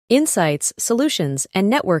Insights, solutions,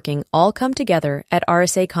 and networking all come together at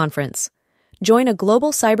RSA Conference. Join a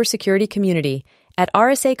global cybersecurity community at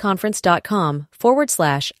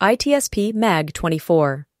rsaconference.com/ITSP Mag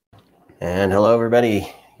 24. And hello,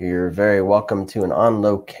 everybody. You're very welcome to an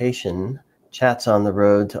on-location Chats on the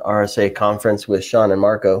Road to RSA Conference with Sean and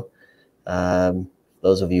Marco.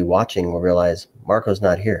 Those of you watching will realize Marco's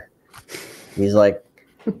not here. He's like,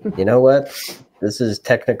 you know what? This is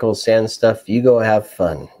technical SANS stuff. You go have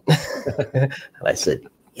fun. And I said,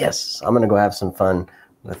 yes, I'm going to go have some fun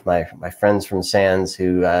with my friends from SANS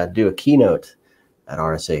who do a keynote at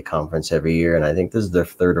RSA Conference every year. And I think this is the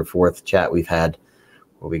third or fourth chat we've had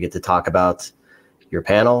where we get to talk about your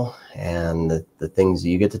panel and the things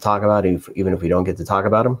you get to talk about, even if we don't get to talk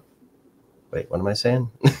about them. Wait, what am I saying?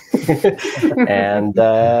 And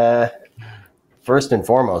first and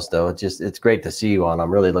foremost, though, it's great to see you all. And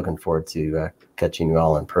I'm really looking forward to catching you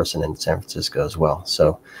all in person in San Francisco as well.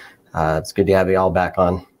 So it's good to have you all back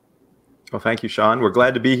on. Well, thank you, Sean. We're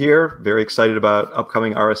glad to be here. Very excited about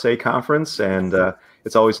upcoming RSA conference. And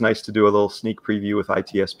it's always nice to do a little sneak preview with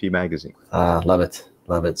ITSP Magazine. Love it.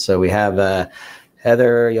 Love it. So we have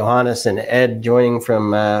Heather, Johannes, and Ed joining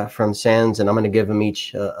from SANS. And I'm going to give them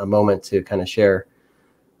each a moment to kind of share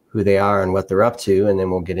who they are and what they're up to. And then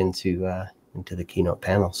we'll get into the keynote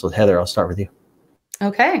panel. So Heather, I'll start with you.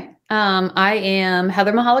 Okay. I am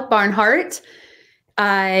Heather Mahalik Barnhart.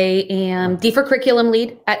 I am D4 curriculum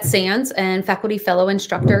lead at SANS and faculty fellow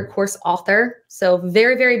instructor, course author. So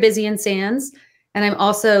very, very busy in SANS. And I'm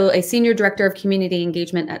also a senior director of community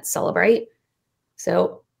engagement at Celebrate.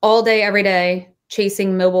 So all day, every day,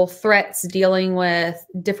 chasing mobile threats, dealing with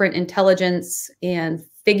different intelligence and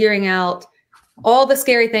figuring out all the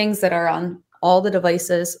scary things that are on all the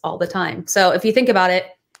devices all the time. So if you think about it,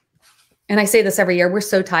 and I say this every year, we're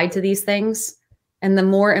so tied to these things. And the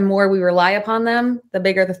more and more we rely upon them, the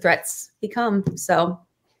bigger the threats become. So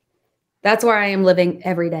that's where I am living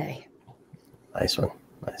every day. Nice one.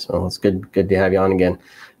 Nice one. It's good to have you on again.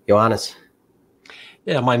 Johannes.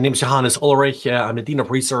 Yeah, my name is Johannes Ullrich. I'm the Dean of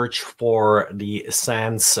Research for the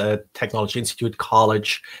SANS Technology Institute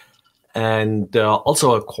College, and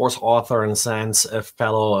also a course author and SANS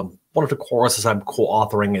fellow. One of the courses I'm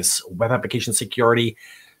co-authoring is Web Application Security.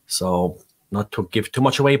 So not to give too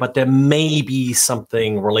much away, but there may be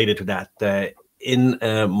something related to that in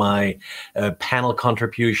my panel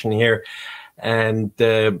contribution here. And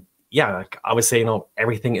yeah, like I would say,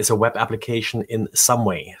 everything is a web application in some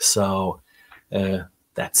way. So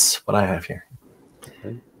that's what I have here.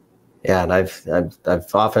 Yeah, and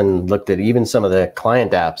I've often looked at even some of the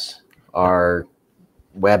client apps are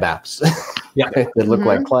web apps. Yeah, that look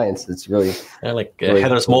like clients. It's really really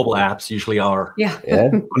Heather's cool. Mobile apps usually are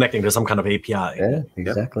connecting to some kind of API. Yeah,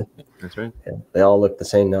 exactly. Yep. That's right. Yeah, they all look the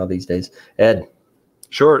same now these days. Ed.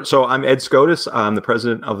 Sure. So I'm Ed Skoudis. I'm the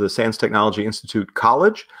president of the SANS Technology Institute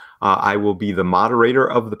College. I will be the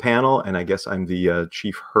moderator of the panel, and I guess I'm the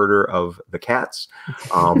chief herder of the cats.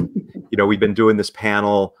 We've been doing this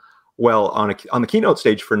panel on the keynote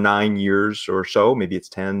stage for 9 years or so. Maybe it's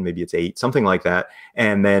 10, maybe it's 8, something like that.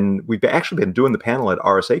 And then we've actually been doing the panel at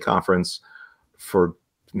RSA Conference for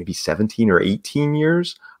maybe 17 or 18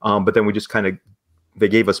 years. But then we just they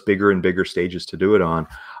gave us bigger and bigger stages to do it on.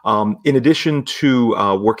 In addition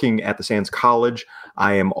to working at the SANS College,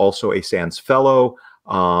 I am also a SANS Fellow.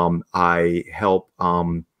 I help,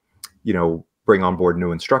 bring on board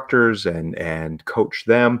new instructors and coach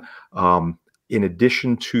them. In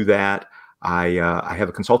addition to that, I have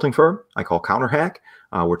a consulting firm I call CounterHack.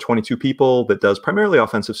 We're 22 people that does primarily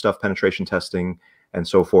offensive stuff, penetration testing, and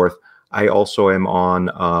so forth. I also am on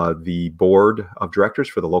the board of directors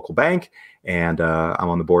for the local bank, and I'm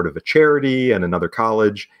on the board of a charity and another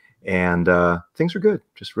college, and things are good.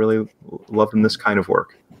 Just really loving this kind of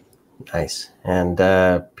work. Nice. And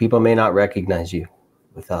people may not recognize you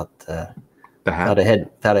without the hat.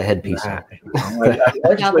 Without a headpiece.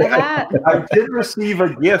 Actually, I did receive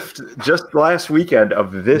a gift just last weekend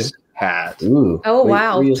of this hat. Ooh. Oh,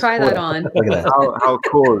 wow. Try that on. Look at that. How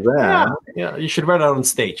cool is that? Yeah, you should wear that on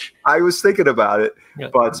stage. I was thinking about it,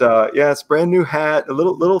 but it's a brand new hat, a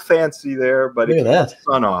little fancy there, but it keeps the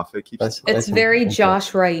sun off. It's very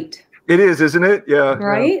Josh Wright. It is, isn't it? Yeah.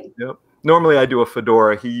 Right? Yep. Normally I do a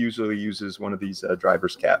fedora. He usually uses one of these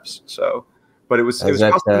driver's caps. So, but it was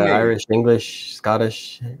that Irish, English,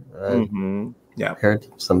 Scottish. Yeah. Heard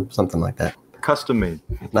something like that. Custom made.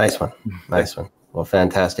 Nice one. Nice one. Well,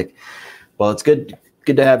 fantastic. Well, it's good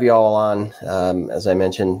to have you all on, as I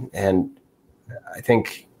mentioned. And I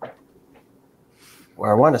think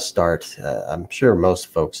where I want to start, I'm sure most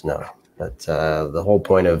folks know, but the whole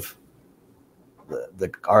point of the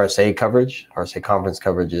RSA coverage, RSA conference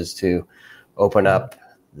coverage, is to open up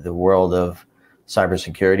the world of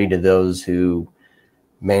cybersecurity to those who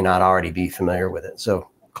may not already be familiar with it. So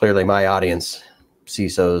clearly my audience,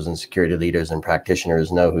 CISOs and security leaders and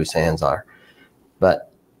practitioners, know who SANS are.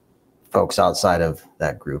 But folks outside of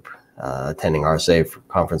that group attending RSA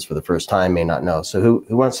conference for the first time may not know. So who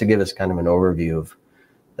wants to give us kind of an overview of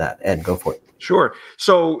that? Ed, go for it. Sure.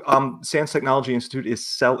 So SANS Technology Institute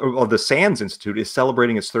the SANS Institute is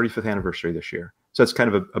celebrating its 35th anniversary this year. So it's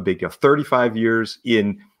kind of a big deal. 35 years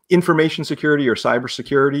in information security or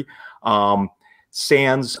cybersecurity.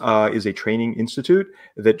 SANS is a training institute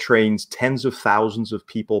that trains tens of thousands of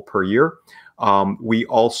people per year. We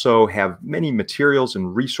also have many materials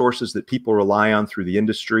and resources that people rely on through the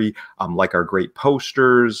industry, like our great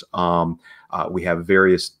posters. We have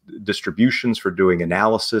various distributions for doing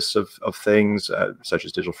analysis of things, such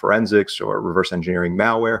as digital forensics or reverse engineering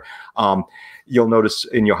malware. You'll notice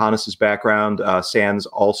in Johannes's background, SANS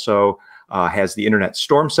also has the Internet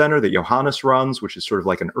Storm Center that Johannes runs, which is sort of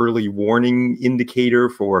like an early warning indicator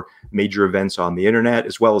for major events on the internet,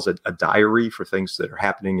 as well as a diary for things that are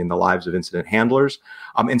happening in the lives of incident handlers.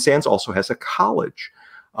 And SANS also has a college.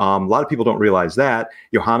 A lot of people don't realize that.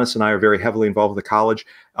 Johannes and I are very heavily involved with the college.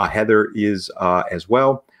 Heather is as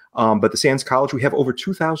well. But the SANS College, we have over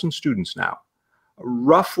 2,000 students now,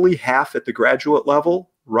 roughly half at the graduate level,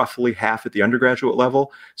 roughly half at the undergraduate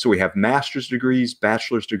level. So we have master's degrees,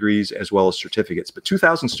 bachelor's degrees, as well as certificates. But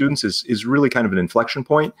 2,000 students is really kind of an inflection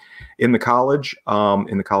point in the college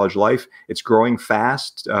life. It's growing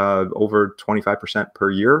fast, over 25%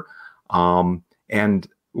 per year. And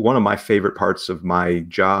one of my favorite parts of my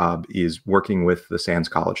job is working with the SANS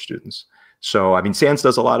college students. So, I mean, SANS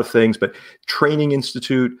does a lot of things, but Training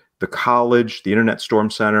Institute, the college, the Internet Storm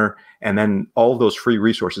Center, and then all of those free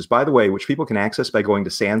resources, by the way, which people can access by going to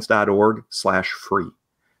sans.org/free.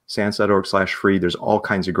 sans.org/free. There's all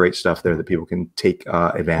kinds of great stuff there that people can take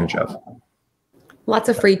advantage of. Lots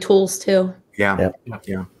of free tools too. Yeah.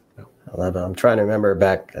 I love it. I'm trying to remember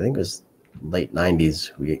back, I think it was late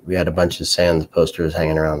 90s. We had a bunch of SANS posters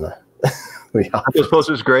hanging around the Those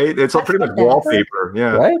posters great. It's all pretty much wallpaper.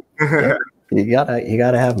 Yeah. Right? Yeah. You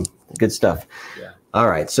gotta have them. Good stuff. Yeah. All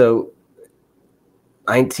right. So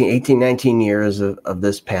 19 years of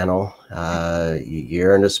this panel. You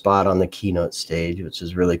earned a spot on the keynote stage, which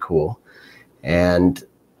is really cool. And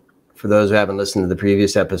for those who haven't listened to the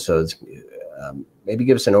previous episodes, maybe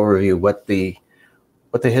give us an overview of what the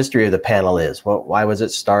history of the panel is. Why was it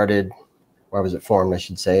started? Why was it formed, I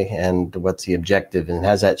should say? And what's the objective? And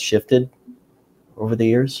has that shifted over the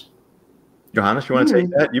years? Johannes, you want to take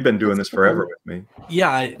that? You've been doing this forever with me.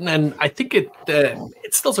 Yeah, and I think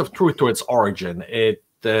it's still sort of true to its origin. It's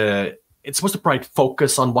supposed to provide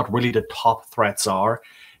focus on what really the top threats are.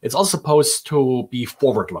 It's also supposed to be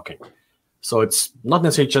forward-looking. So it's not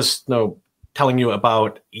necessarily just telling you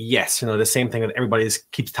about, the same thing that everybody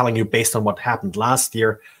keeps telling you based on what happened last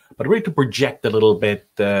year, but really to project a little bit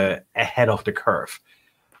ahead of the curve.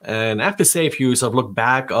 And I have to say, if you sort of look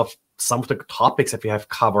back of some of the topics that we have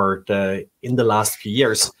covered in the last few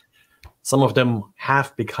years, some of them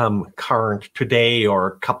have become current today or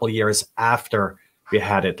a couple of years after we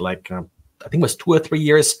had it. Like, I think it was 2 or 3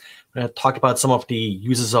 years, talked about some of the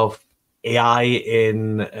uses of AI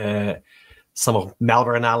in some of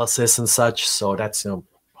malware analysis and such. So that's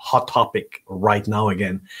hot topic right now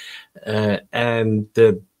again. And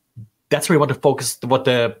that's really what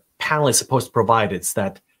the panel is supposed to provide. It's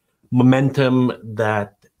that momentum,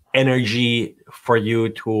 that energy for you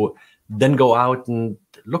to then go out and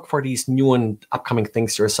look for these new and upcoming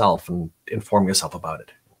things yourself and inform yourself about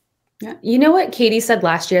it. Yeah. You know what Katie said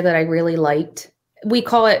last year that I really liked? We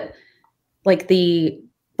call it like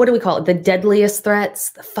what do we call it? The deadliest threats,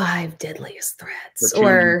 the 5 deadliest threats,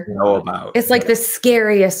 or know about. It's like the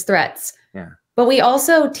scariest threats. Yeah. But we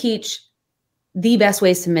also teach the best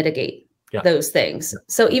ways to mitigate those things. Yeah.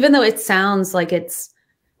 So even though it sounds like it's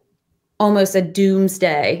almost a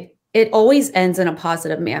doomsday, it always ends in a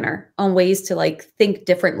positive manner on ways to think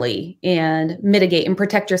differently and mitigate and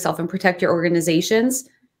protect yourself and protect your organizations.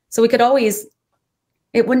 So we could always,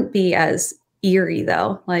 it wouldn't be as eerie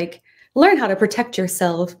though, learn how to protect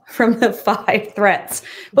yourself from the 5 threats.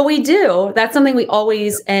 But we do, that's something we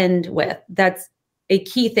always end with. That's a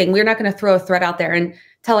key thing. We're not going to throw a threat out there and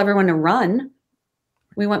tell everyone to run.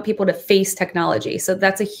 We want people to face technology. So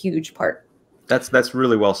that's a huge part. That's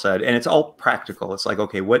really well said. And it's all practical. It's like,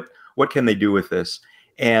 okay, what can they do with this?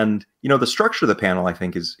 And, the structure of the panel, I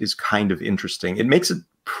think, is kind of interesting. It makes it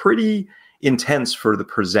pretty intense for the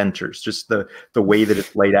presenters, just the way that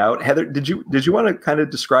it's laid out. Heather, did you want to kind of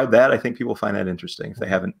describe that? I think people find that interesting if they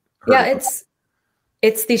haven't heard it.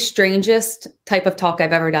 It's the strangest type of talk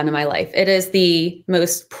I've ever done in my life. It is the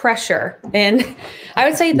most pressure. And I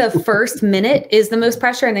would say the first minute is the most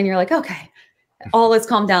pressure. And then you're like, okay, all is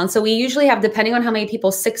calmed down. So we usually have, depending on how many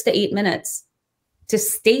people, 6 to 8 minutes to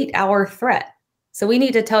state our threat. So we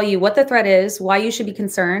need to tell you what the threat is, why you should be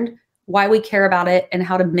concerned, why we care about it, and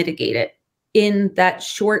how to mitigate it in that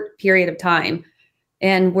short period of time.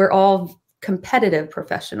 And we're all competitive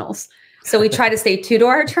professionals. So we try to stay true to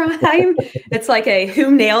our time. It's like a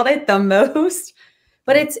who nailed it the most.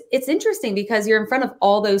 But it's interesting because you're in front of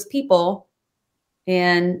all those people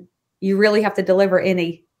and you really have to deliver in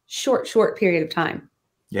a short period of time.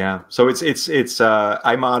 Yeah. So it's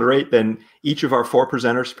I moderate, then each of our 4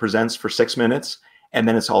 presenters presents for 6 minutes, and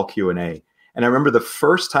then it's all Q&A. And I remember the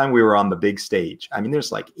first time we were on the big stage, I mean,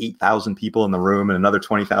 there's like 8,000 people in the room and another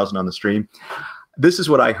 20,000 on the stream. This is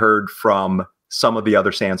what I heard from some of the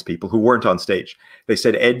other SANS people who weren't on stage. They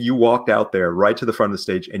said, Ed, you walked out there right to the front of the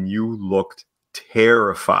stage and you looked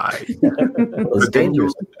terrified. It was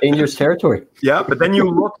dangerous territory. Yeah, but then you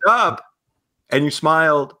looked up and you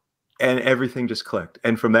smiled and everything just clicked.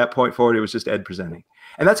 And from that point forward, it was just Ed presenting.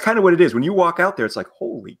 And that's kind of what it is. When you walk out there, it's like,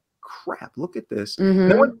 holy crap, look at this.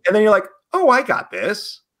 Mm-hmm. And then you're like, oh, I got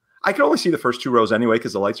this. I can only see the first 2 rows anyway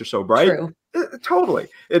because the lights are so bright. True. Totally.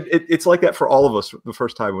 It's like that for all of us the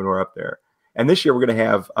first time when we're up there. And this year we're going to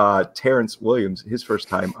have Terrence Williams, his first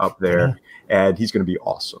time up there, and he's going to be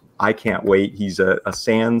awesome. I can't wait. He's a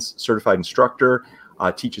SANS certified instructor,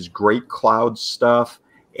 teaches great cloud stuff,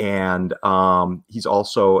 and he's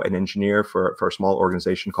also an engineer for a small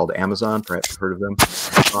organization called Amazon. Perhaps you've heard of them.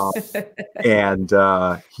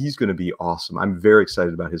 And he's going to be awesome. I'm very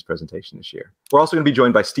excited about his presentation this year. We're also going to be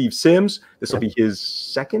joined by Steve Sims. This will be his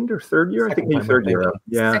 2nd or 3rd year. I think maybe 3rd year.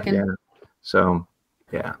 Yeah. So,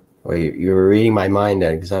 yeah. Well, you were reading my mind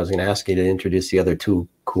because I was going to ask you to introduce the other 2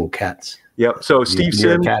 cool cats. Yep. So Steve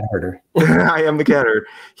Sims, cat herder. I am the cat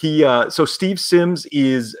herder. So Steve Sims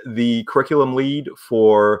is the curriculum lead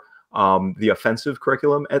for the offensive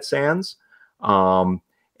curriculum at SANS.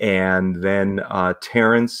 And then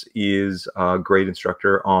Terrence is a great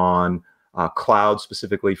instructor on cloud,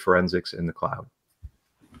 specifically forensics in the cloud.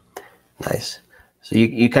 Nice. So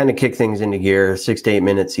you kind of kick things into gear, 6 to 8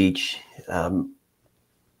 minutes each.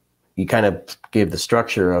 You kind of gave the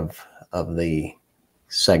structure of the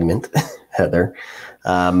segment, Heather.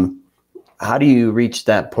 How do you reach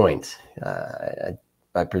that point?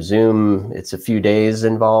 I presume it's a few days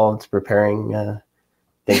involved preparing,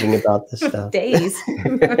 thinking about this stuff. Days,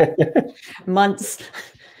 months.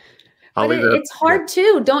 But it's hard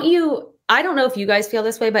too, don't you? I don't know if you guys feel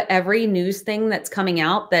this way, but every news thing that's coming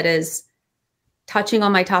out that is touching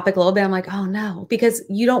on my topic a little bit, I'm like, oh no, because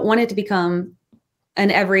you don't want it to become an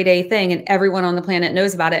everyday thing and everyone on the planet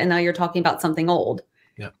knows about it. And now you're talking about something old.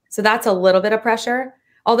 Yeah. So that's a little bit of pressure.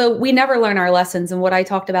 Although we never learn our lessons. And what I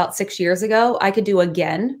talked about 6 years ago, I could do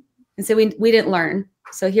again. And so we didn't learn.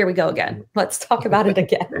 So here we go again. Let's talk about it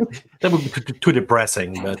again. That would be too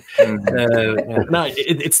depressing. But no,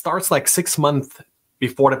 it starts like 6 months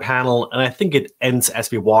before the panel. And I think it ends as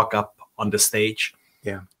we walk up on the stage.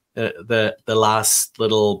 Yeah. The last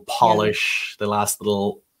little polish, the last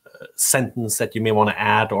little sentence that you may want to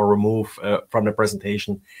add or remove from the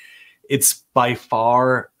presentation. It's by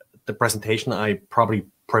far the presentation I probably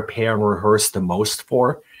prepare and rehearse the most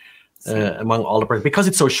for among all the presentations, because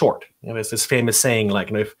it's so short. There's this famous saying,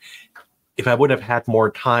 like, if I would have had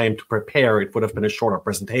more time to prepare, it would have been a shorter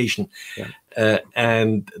presentation. Yeah.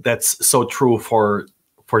 And that's so true for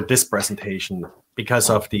this presentation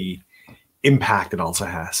because of the impact it also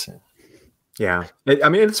has. Yeah. I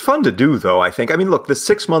mean, it's fun to do, though, I think. I mean, look, the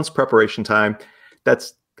 6 months preparation time,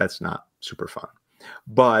 that's not super fun.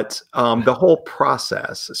 But the whole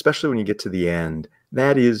process, especially when you get to the end,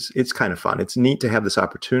 it's kind of fun. It's neat to have this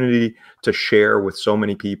opportunity to share with so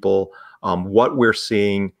many people what we're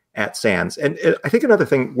seeing at SANS. And I think another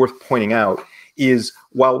thing worth pointing out is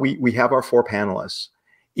while we have our 4 panelists,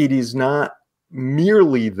 it is not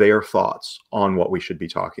merely their thoughts on what we should be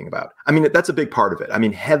talking about. I mean, that's a big part of it. I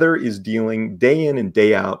mean, Heather is dealing day in and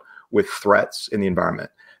day out with threats in the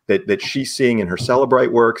environment that she's seeing in her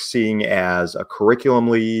Celebrite work, seeing as a curriculum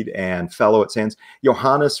lead and fellow at SANS.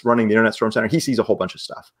 Johannes, running the Internet Storm Center, he sees a whole bunch of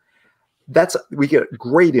stuff. We get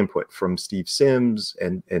great input from Steve Sims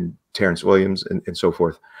and Terrence Williams and so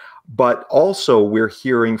forth. But also we're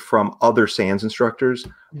hearing from other SANS instructors,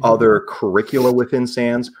 other curricula within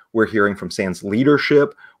SANS. We're hearing from SANS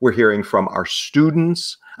leadership. We're hearing from our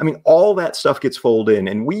students. I mean, all that stuff gets folded in,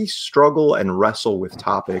 and we struggle and wrestle with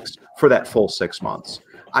topics for that full 6 months.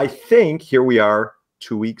 I think here we are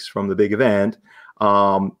 2 weeks from the big event,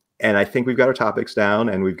 and And I think we've got our topics down,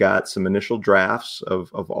 and we've got some initial drafts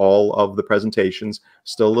of all of the presentations.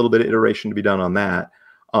 Still a little bit of iteration to be done on that.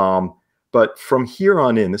 But from here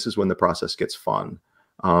on in, this is when the process gets fun,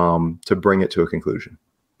 to bring it to a conclusion.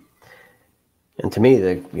 And to me,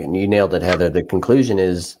 you nailed it, Heather. The conclusion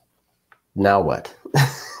is, now what?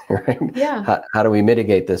 Right? Yeah. How do we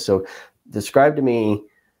mitigate this? So describe to me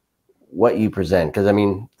what you present, because I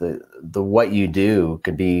mean, the what you do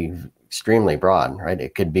could be extremely broad, right?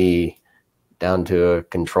 It could be down to a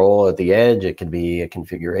control at the edge. It could be a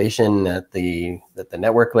configuration at the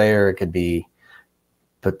network layer. It could be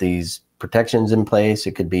put these protections in place.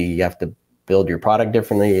 It could be you have to build your product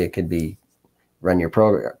differently. It could be run your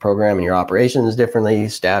program and your operations differently,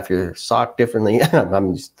 staff your SOC differently.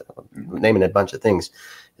 I'm just naming a bunch of things.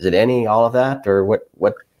 Is it all of that, or what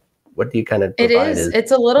do you kind of provide? It is.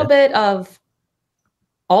 It's a little bit of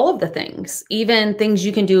all of the things, even things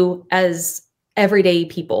you can do as everyday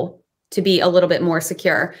people to be a little bit more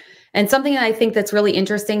secure. And something that I think that's really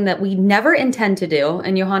interesting that we never intend to do,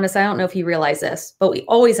 and Johannes, I don't know if you realize this, but we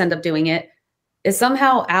always end up doing it, is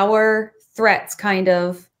somehow our threats kind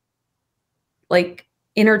of like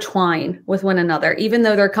intertwine with one another, even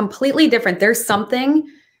though they're completely different. There's something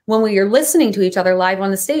when we are listening to each other live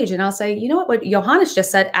on the stage, and I'll say, you know what Johannes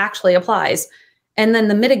just said actually applies. And then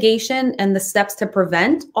the mitigation and the steps to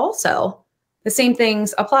prevent also, the same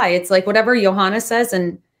things apply. It's like whatever Johannes says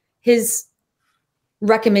and his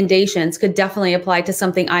recommendations could definitely apply to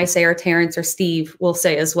something I say or Terrence or Steve will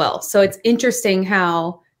say as well. So it's interesting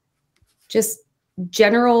how just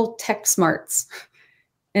general tech smarts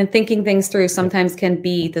and thinking things through sometimes can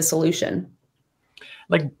be the solution.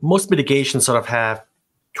 Like most mitigations sort of have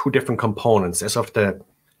two different components. There's sort of the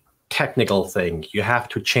technical thing. You have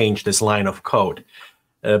to change this line of code.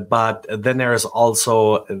 But then there is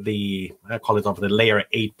also I call it the layer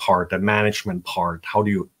 8 part, the management part. How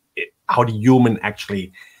the human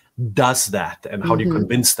actually does that, and how do you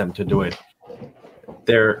convince them to do it?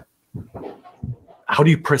 How do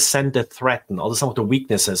you present the threat and all some of the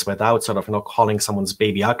weaknesses without sort of calling someone's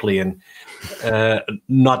baby ugly and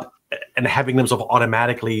having them sort of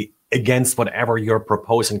automatically against whatever you're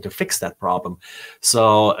proposing to fix that problem.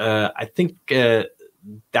 So I think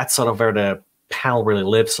that's sort of where the panel really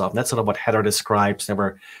lives off. And that's sort of what Heather describes.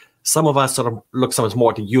 Some of us sort of look some of us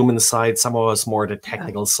more at the human side, some of us more at the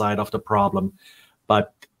technical side of the problem,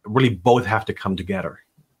 but really both have to come together.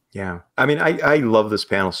 Yeah. I mean, I love this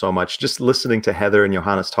panel so much. Just listening to Heather and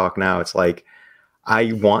Johannes talk now, it's like,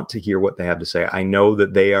 I want to hear what they have to say. I know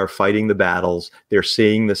that they are fighting the battles. They're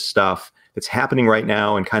seeing this stuff that's happening right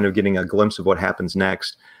now and kind of getting a glimpse of what happens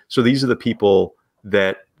next. So these are the people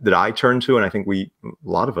that I turn to, and I think a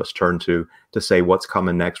lot of us turn to say what's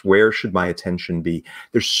coming next. Where should my attention be?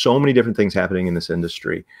 There's so many different things happening in this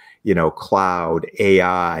industry. Cloud,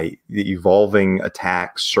 AI, the evolving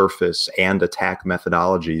attack surface and attack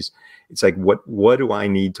methodologies. It's like, what do I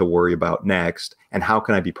need to worry about next? And how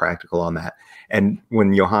can I be practical on that? And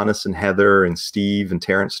when Johannes and Heather and Steve and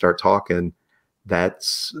Terrence start talking,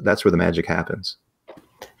 that's where the magic happens.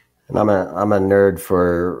 And I'm a nerd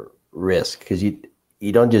for risk, because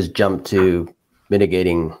you don't just jump to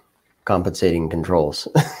mitigating compensating controls,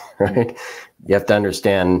 right? You have to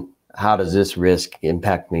understand, how does this risk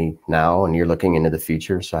impact me now? And you're looking into the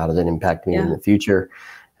future. So how does it impact me in the future?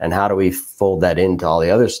 And how do we fold that into all the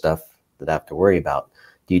other stuff that I have to worry about?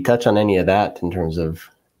 Do you touch on any of that in terms of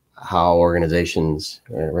how organizations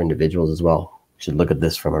or individuals as well should look at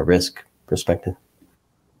this from a risk perspective?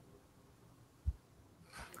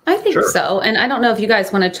 I think so. And I don't know if you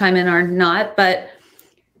guys want to chime in or not, but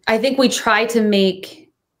I think we try to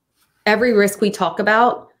make every risk we talk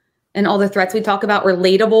about and all the threats we talk about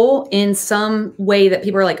relatable in some way that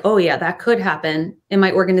people are like, oh yeah, that could happen in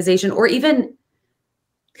my organization, or even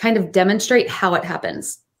kind of demonstrate how it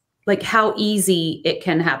happens, like how easy it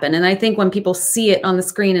can happen. And I think when people see it on the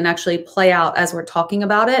screen and actually play out as we're talking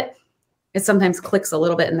about it, it sometimes clicks a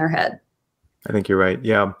little bit in their head. I think you're right.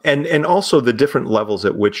 Yeah. And also the different levels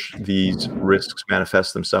at which these risks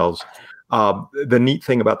manifest themselves. The neat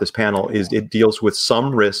thing about this panel is it deals with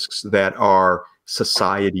some risks that are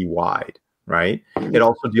society-wide, right? It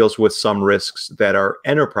also deals with some risks that are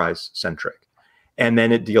enterprise-centric. And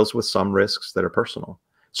then it deals with some risks that are personal.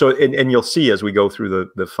 So, and you'll see as we go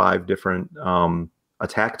through the 5 different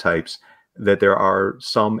attack types that there are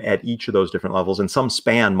some at each of those different levels, and some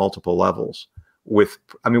span multiple levels. We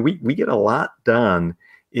get a lot done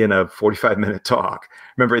in a 45-minute talk.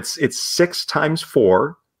 Remember, it's 6 times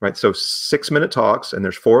 4, right? So 6-minute talks, and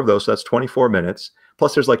there's 4 of those, so that's 24 minutes.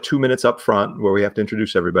 Plus there's like 2 minutes up front where we have to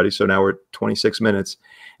introduce everybody. So now we're at 26 minutes.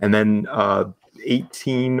 And then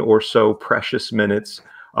 18 or so precious minutes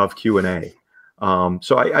of Q&A.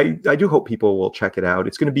 So I do hope people will check it out.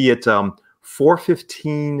 It's going to be at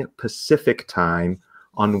 4:15 Pacific time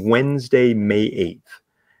on Wednesday, May 8th.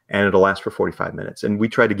 And it'll last for 45 minutes. And we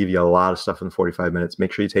try to give you a lot of stuff in the 45 minutes.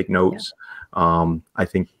 Make sure you take notes. Yeah. I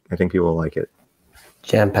think people will like it.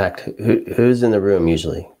 Jam-packed. Who's in the room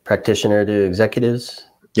usually? Practitioner to executives?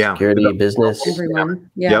 Yeah. Security, business?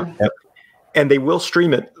 Everyone. Yeah. Yep. And they will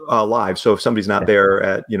stream it live. So if somebody's not there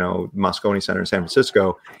at, Moscone Center in San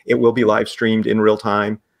Francisco, it will be live streamed in real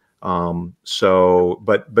time. But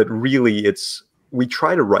really we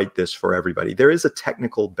try to write this for everybody. There is a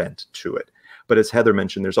technical bent to it. But as Heather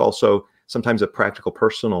mentioned, there's also sometimes a practical,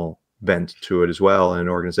 personal bent to it as well, and an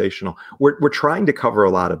organizational. We're trying to cover a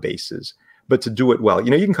lot of bases, but to do it well.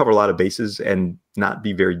 You can cover a lot of bases and not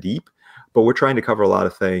be very deep, but we're trying to cover a lot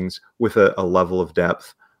of things with a level of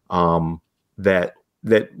depth that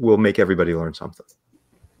will make everybody learn something.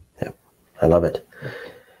 Yeah, I love it.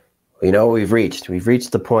 Well, we've reached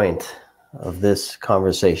the point of this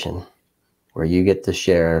conversation where you get to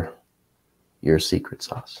share your secret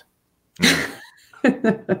sauce.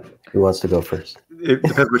 Who wants to go first? It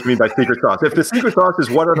depends what you mean by secret sauce. If the secret sauce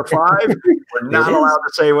is what are the 5, we're not allowed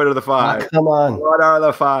to say what are the 5. Oh, come on. What are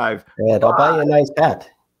the 5? Ed, I'll buy you a nice hat.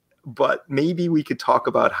 But maybe we could talk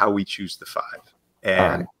about how we choose the 5.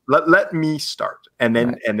 And let me start. And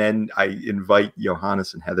then I invite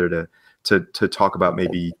Johannes and Heather to talk about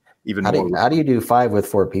maybe even more. How do you do 5 with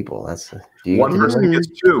 4 people? One person gets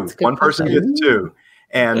 2. One person gets 2.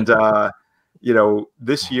 And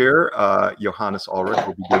this year, Johannes Ullrich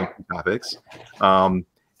will be doing 2 topics.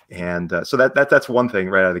 So that's one thing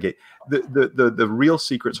right out of the gate. The real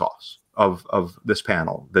secret sauce of this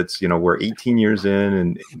panel that's, we're 18 years in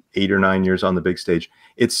and 8 or 9 years on the big stage.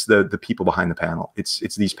 It's the people behind the panel. It's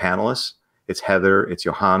these panelists. It's Heather, it's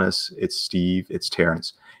Johannes, it's Steve, it's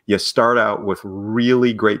Terrence. You start out with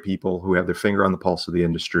really great people who have their finger on the pulse of the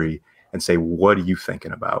industry and say, what are you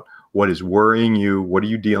thinking about? What is worrying you? What are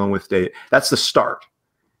you dealing with today? That's the start.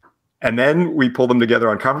 And then we pull them together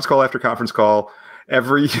on conference call after conference call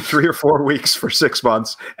every 3 or 4 weeks for 6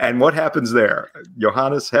 months. And what happens there?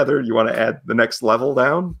 Johannes, Heather, you want to add the next level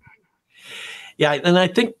down? Yeah, and I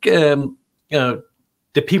think the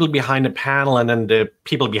people behind the panel and then the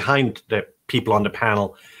people behind the people on the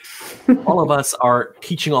panel, all of us are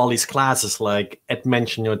teaching all these classes, like Ed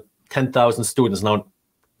mentioned, 10,000 students. Now,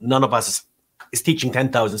 none of us is teaching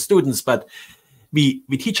 10,000 students, but we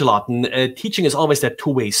teach a lot. And teaching is always that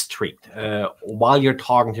two-way street. While you're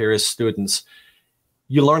talking to your students,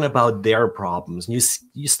 you learn about their problems. And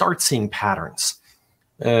you start seeing patterns.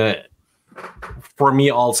 For me,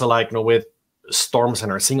 also, with Storm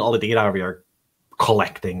Center, seeing all the data we are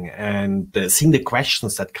collecting and seeing the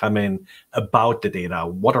questions that come in about the data.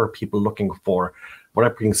 What are people looking for? What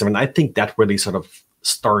are things? I think that really sort of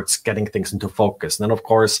starts getting things into focus. And then, of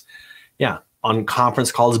course, on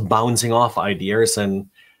conference calls, bouncing off ideas and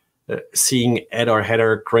seeing Ed or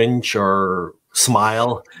Heather cringe or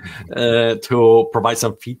smile to provide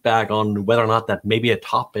some feedback on whether or not that may be a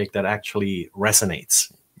topic that actually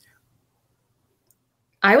resonates.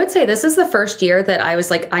 I would say this is the first year that I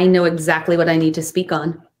was like, I know exactly what I need to speak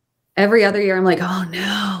on. Every other year, I'm like, oh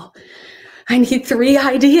no, I need 3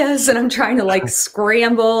 ideas. And I'm trying to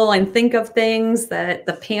scramble and think of things that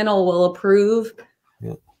the panel will approve.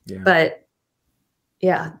 Yeah. But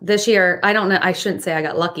this year, I don't know. I shouldn't say I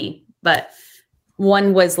got lucky, but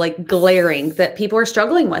one was glaring that people are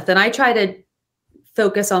struggling with. And I try to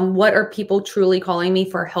focus on what are people truly calling me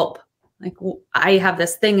for help. I have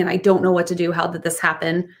this thing and I don't know what to do. How did this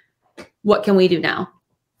happen? What can we do now?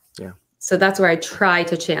 Yeah. So that's where I try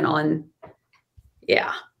to channel. And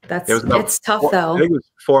it's tough though. I think it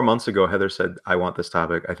was 4 months ago, Heather said, I want this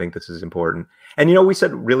topic. I think this is important. And, we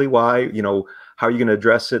said, really, why, how are you going to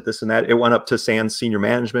address it? This and that. It went up to SANS senior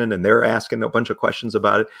management and they're asking a bunch of questions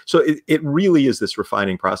about it. So it really is this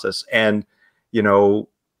refining process. And,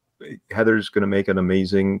 Heather's going to make an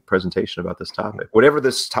amazing presentation about this topic. Whatever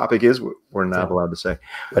this topic is, we're not allowed to say.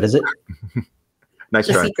 What is it? Nice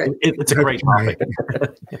try. It's a great topic.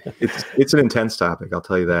 It's an intense topic, I'll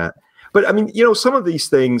tell you that. But some of these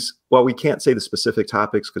things, well, we can't say the specific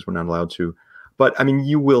topics because we're not allowed to. But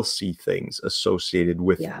you will see things associated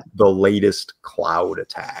with the latest cloud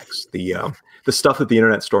attacks, the stuff that the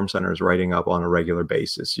Internet Storm Center is writing up on a regular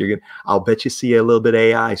basis. I'll bet you see a little bit of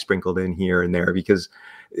AI sprinkled in here and there because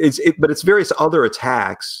but it's various other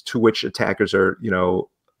attacks to which attackers are,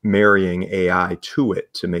 marrying AI to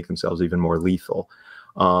it to make themselves even more lethal.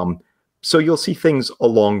 So you'll see things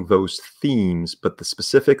along those themes, but the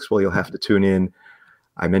specifics, well, you'll have to tune in.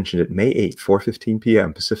 I mentioned it, May 8th, 4:15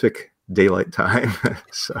 p.m. Pacific Daylight Time.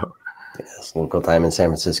 So Yes, local time in San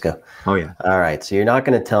Francisco. Oh, yeah. All right. So you're not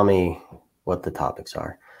going to tell me what the topics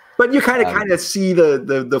are. But you kind of see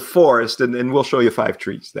the forest, and we'll show you 5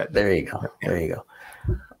 trees. There you go. There you go.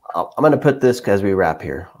 I'm going to put this, as we wrap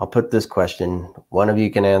here, I'll put this question. One of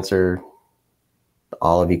you can answer.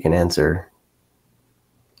 All of you can answer.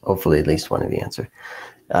 Hopefully at least one of you answer.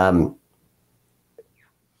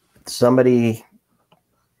 Somebody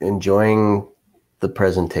enjoying the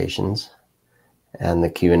presentations and the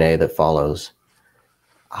Q&A that follows,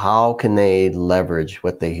 how can they leverage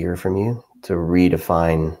what they hear from you to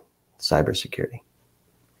redefine cybersecurity?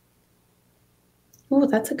 Oh,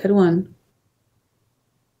 that's a good one.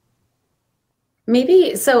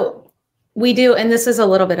 Maybe, so we do, and this is a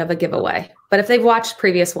little bit of a giveaway, but if they've watched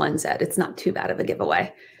previous ones, Ed, it's not too bad of a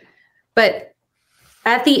giveaway. But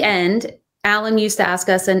at the end, Alan used to ask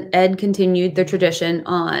us, and Ed continued the tradition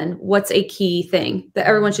on what's a key thing that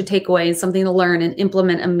everyone should take away and something to learn and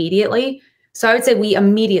implement immediately. So I would say we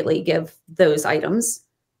immediately give those items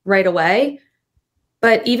right away.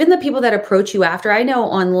 But even the people that approach you after, I know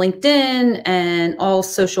on LinkedIn and all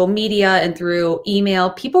social media and through email,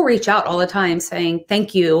 people reach out all the time saying,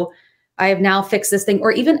 thank you, I have now fixed this thing,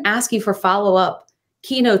 or even ask you for follow-up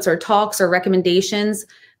keynotes or talks or recommendations.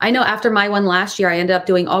 I know after my one last year, I ended up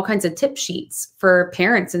doing all kinds of tip sheets for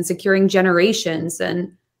parents and securing generations.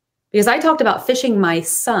 And because I talked about phishing my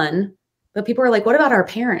son, but people were like, what about our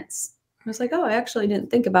parents? I was like, oh, I actually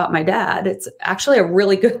didn't think about my dad. It's actually a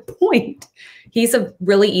really good point. He's a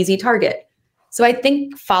really easy target. So I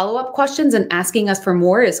think follow-up questions and asking us for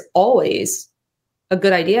more is always a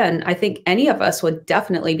good idea. And I think any of us would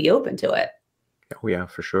definitely be open to it. Oh, yeah,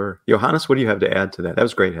 for sure. Johannes, what do you have to add to that? That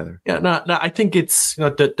was great, Heather. Yeah, no, I think it's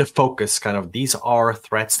the focus kind of. These are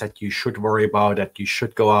threats that you should worry about, that you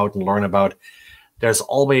should go out and learn about. There's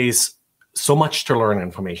always so much to learn in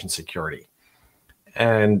information security.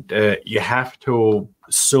 And you have to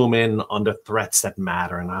zoom in on the threats that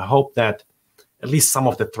matter. And I hope that at least some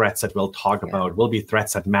of the threats that we'll talk about will be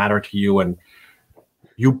threats that matter to you, and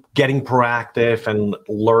you getting proactive and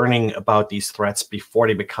learning about these threats before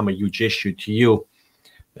they become a huge issue to you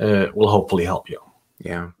will hopefully help you.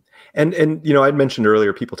 Yeah. And I'd mentioned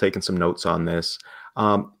earlier, people taking some notes on this.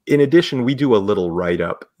 In addition, we do a little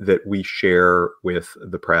write-up that we share with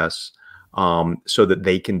the press so that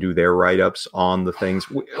they can do their write-ups on the things,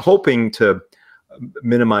 hoping to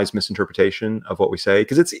minimize misinterpretation of what we say.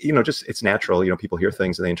 Because it's, it's natural, people hear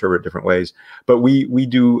things and they interpret it different ways. But we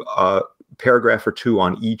do a paragraph or 2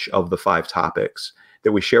 on each of the 5 topics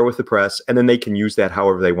that we share with the press, and then they can use that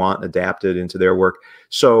however they want, adapt it into their work.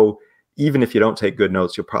 So even if you don't take good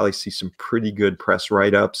notes, you'll probably see some pretty good press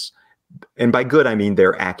write-ups. And by good, I mean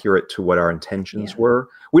they're accurate to what our intentions were.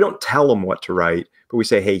 We don't tell them what to write, but we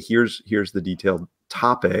say, hey, here's the detailed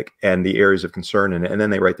topic and the areas of concern in it. And then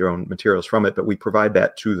they write their own materials from it, but we provide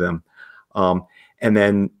that to them. And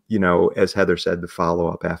then, as Heather said, the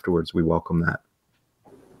follow-up afterwards, we welcome that.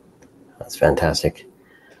 That's fantastic.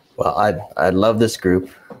 Well, I love this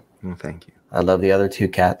group. Well, thank you. I love the other 2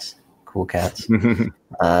 cats, cool cats.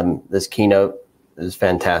 This keynote is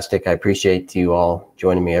fantastic. I appreciate you all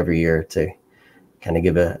joining me every year to kind of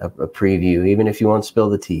give a preview, even if you won't spill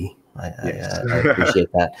the tea. I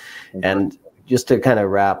appreciate that. And just to kind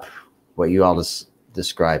of wrap what you all just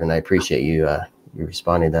described, and I appreciate you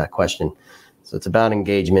responding to that question. So it's about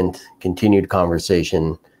engagement, continued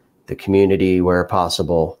conversation, the community where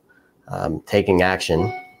possible, taking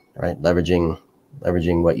action, right? Leveraging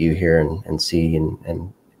what you hear and see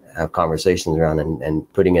and have conversations around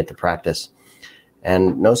and putting it to practice.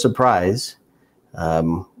 And no surprise,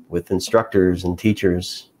 with instructors and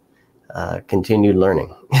teachers, continued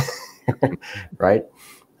learning, right?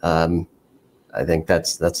 I think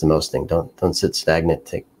that's the most thing. Don't sit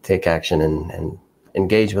stagnant. Take action and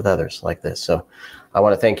engage with others like this. So I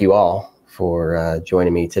want to thank you all for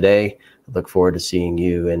joining me today. I look forward to seeing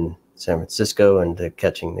you in San Francisco and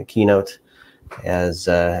catching the keynote. As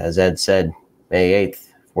Ed said, May 8th,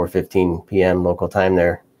 4:15 p.m. local time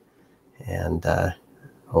there. And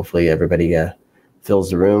hopefully everybody fills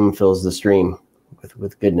the room, fills the stream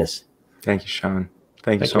with goodness. Thank you, Sean.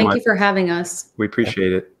 Thank you so much. Thank you for having us. We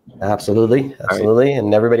appreciate it. Absolutely. Right.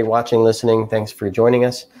 And everybody watching, listening, thanks for joining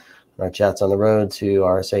us on our chats on the road to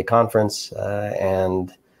RSA Conference.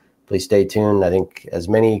 And please stay tuned. I think as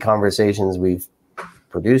many conversations we've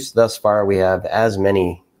produced thus far, we have as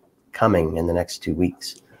many coming in the next 2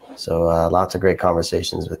 weeks. So lots of great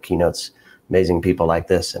conversations with keynotes, amazing people like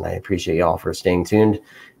this. And I appreciate you all for staying tuned.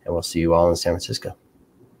 And we'll see you all in San Francisco.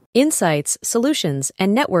 Insights, solutions,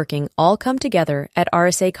 and networking all come together at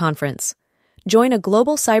RSA Conference. Join a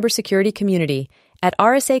global cybersecurity community at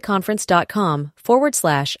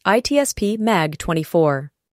rsaconference.com/ITSP Mag 24.